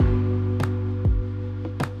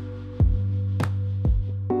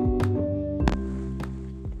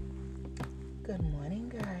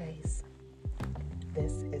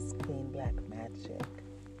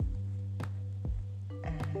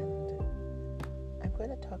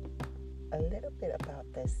talk a little bit about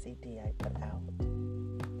this CD I put out.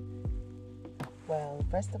 Well,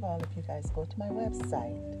 first of all, if you guys go to my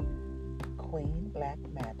website, Queen Black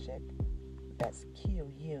Magic, that's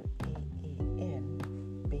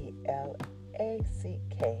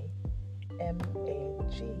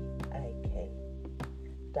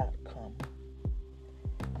QUEENBlackMagik.com,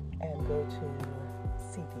 and go to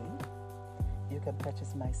CD. You can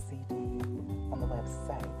purchase my CD on the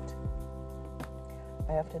website.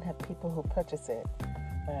 I often have people who purchase it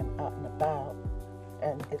when I'm out and about,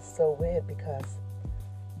 and it's so weird because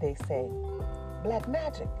they say, Black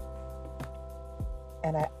Magic,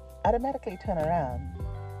 and I automatically turn around,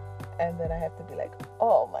 and then I have to be like,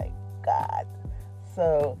 oh my God.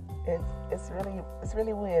 So it's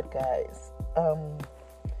really weird, guys.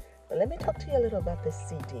 But let me talk to you a little about this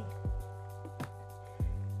CD.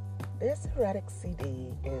 This Erotic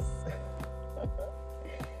CD is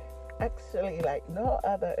actually like no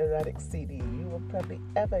other erotic CD you will probably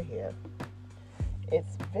ever hear.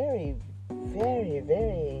 It's very, very,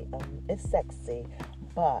 very, it's sexy,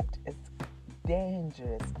 but it's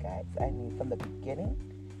dangerous, guys. I mean, from the beginning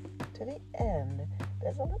to the end,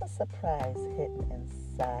 there's a little surprise hidden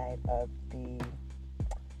inside of the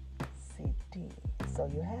CD. So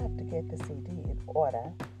you have to get the CD in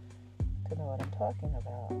order to know what I'm talking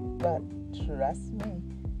about. But trust me,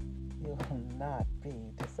 you will not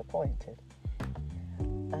be disappointed.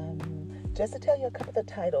 Just to tell you a couple of the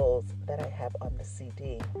titles that I have on the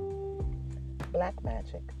CD. Black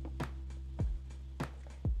Magic.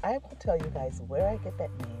 I will tell you guys where I get that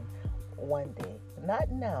name one day. Not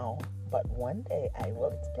now, but one day I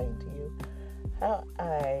will explain to you how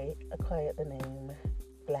I acquired the name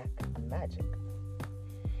Black Magic.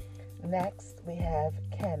 Next, we have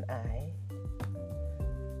Can I,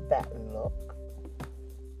 That Look,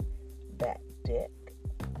 That Dick,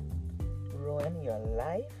 Ruin Your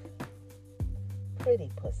Life, Pretty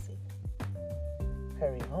Pussy,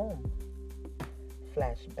 Hurry Home,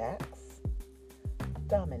 Flashbacks,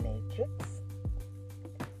 Dominatrix,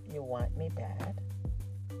 You Want Me Bad,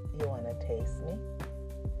 You Wanna Taste Me,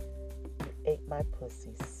 You Ate My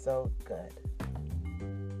Pussy So Good,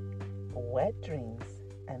 Wet Dreams,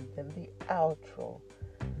 and then the outro.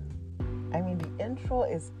 I mean, the intro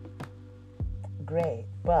is great,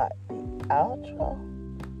 but the outro,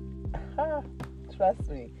 trust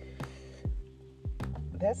me,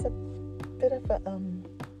 there's a bit of a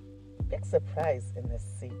big surprise in this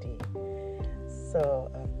CD.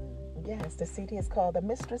 So, yes, the CD is called The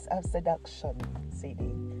Mistress of Seduction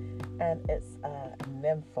CD, and it's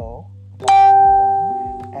Nympho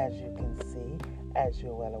Volume 1, as you can see, as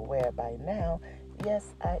you're well aware by now.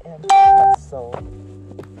 Yes, I am also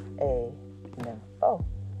a nympho.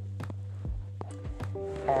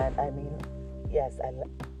 And I mean, yes, I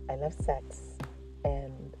love sex,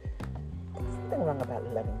 and there's nothing wrong about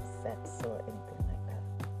loving sex or anything like that.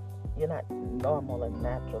 You're not normal and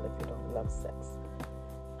natural if you don't love sex.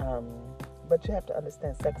 But you have to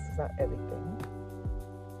understand sex is not everything.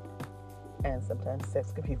 And sometimes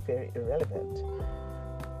sex can be very irrelevant.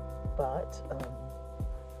 But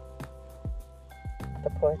the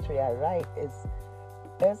poetry I write is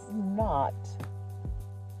not,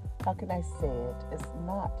 how can I say it? It's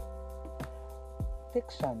not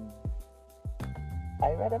fiction.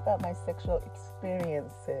 I read about my sexual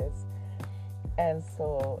experiences, and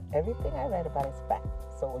so everything I write about is fact.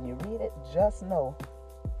 So when you read it, just know,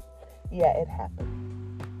 yeah, it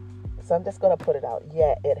happened. So I'm just going to put it out.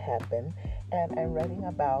 Yeah, it happened. And I'm writing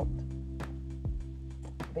about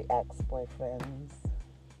the ex-boyfriends,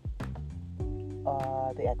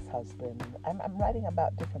 the ex-husband. I'm writing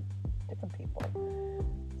about different people.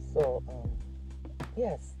 So,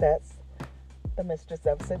 yes, that's The Mistress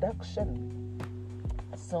of Seduction.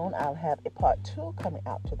 Soon I'll have a part 2 coming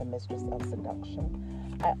out to The Mistress of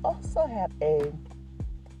Seduction. I also have a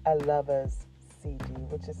Lover's CD,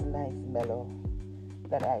 which is a nice mellow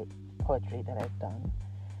poetry that I've done.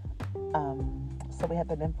 So we have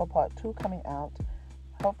the Nympho part 2 coming out,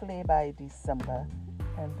 hopefully by December.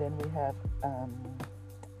 And then we have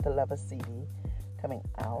the Lover CD coming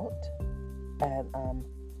out. And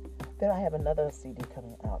then I have another CD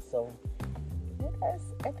coming out. So I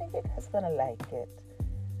think you guys are going to like it.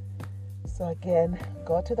 So again,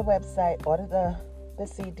 go to the website, order the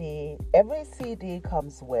CD. Every CD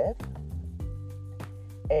comes with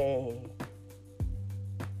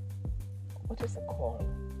what is it called?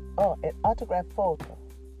 Oh, an autograph photo.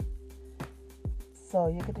 So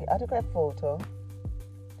you get the autograph photo,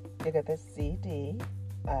 you get the CD,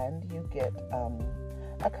 and you get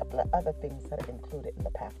a couple of other things that are included in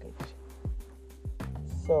the package.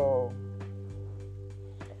 So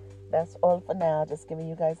That's all for now. Just giving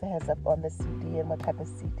you guys a heads up on the CD and what type of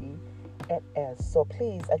CD it is. So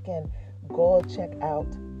please, again, go check out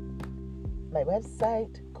my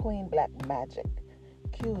website, Queen Black Magic,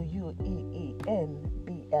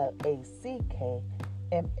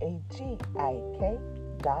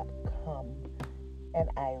 QueenBlackMagik.com. And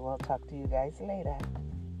I will talk to you guys later.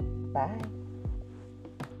 Bye.